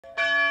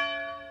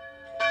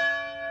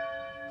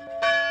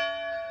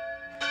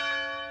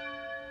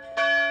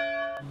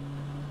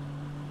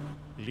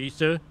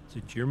Lisa,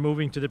 since you're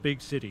moving to the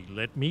big city,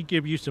 let me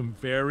give you some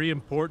very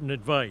important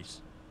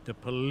advice. The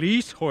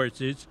police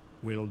horses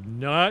will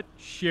not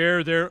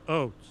share their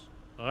oats.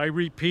 I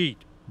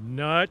repeat,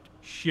 not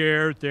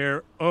share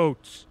their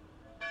oats.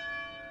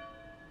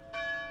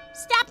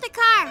 Stop the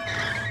car!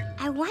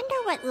 I wonder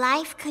what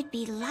life could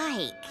be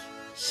like.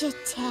 Je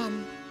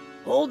t'aime.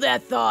 Hold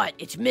that thought.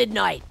 It's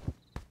midnight.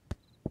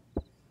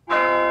 When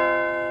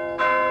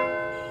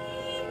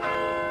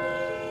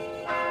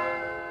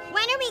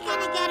are we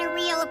gonna get a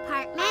real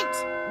apartment?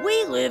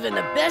 We live in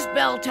the best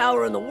bell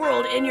tower in the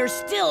world, and you're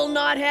still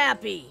not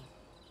happy.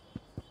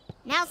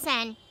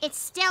 Nelson, it's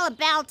still a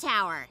bell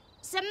tower.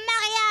 Ce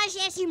mariage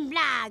est une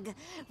blague.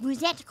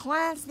 Vous êtes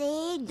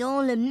coincés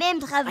dans le même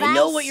travail. I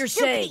know what you're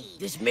saying.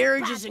 This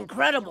marriage is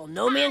incredible.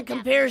 No man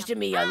compares to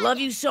me. I love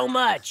you so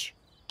much.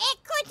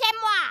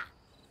 Écoutez-moi.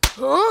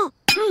 Huh?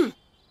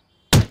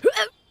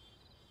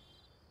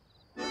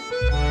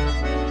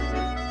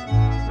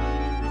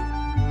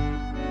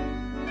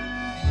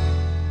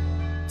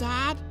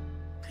 Dad,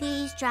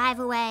 please drive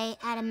away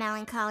at a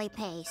melancholy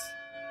pace.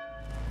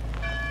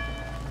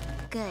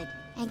 Good.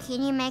 And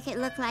can you make it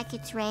look like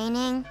it's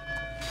raining?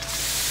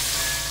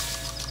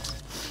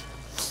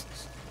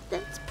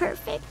 That's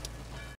perfect.